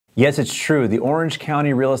Yes, it's true. The Orange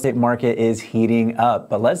County real estate market is heating up,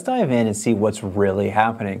 but let's dive in and see what's really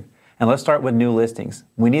happening. And let's start with new listings.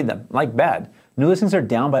 We need them, like bad. New listings are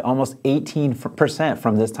down by almost 18%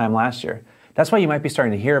 from this time last year. That's why you might be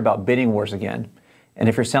starting to hear about bidding wars again. And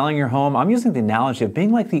if you're selling your home, I'm using the analogy of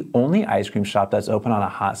being like the only ice cream shop that's open on a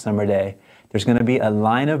hot summer day. There's going to be a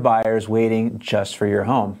line of buyers waiting just for your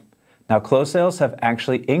home. Now, closed sales have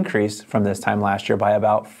actually increased from this time last year by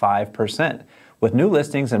about 5%. With new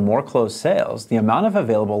listings and more closed sales, the amount of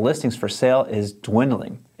available listings for sale is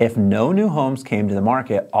dwindling. If no new homes came to the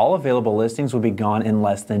market, all available listings would be gone in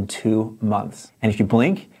less than 2 months. And if you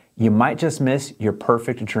blink, you might just miss your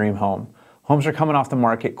perfect dream home. Homes are coming off the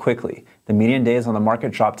market quickly. The median days on the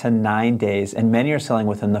market dropped to 9 days, and many are selling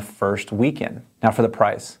within the first weekend. Now for the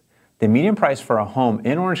price. The median price for a home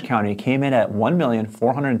in Orange County came in at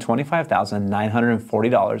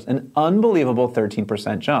 $1,425,940, an unbelievable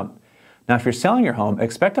 13% jump. Now, if you're selling your home,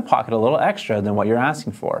 expect to pocket a little extra than what you're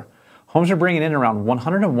asking for. Homes are bringing in around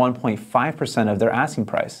 101.5% of their asking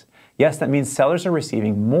price. Yes, that means sellers are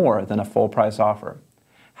receiving more than a full price offer.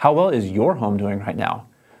 How well is your home doing right now?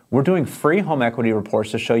 We're doing free home equity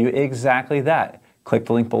reports to show you exactly that. Click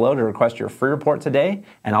the link below to request your free report today,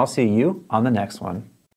 and I'll see you on the next one.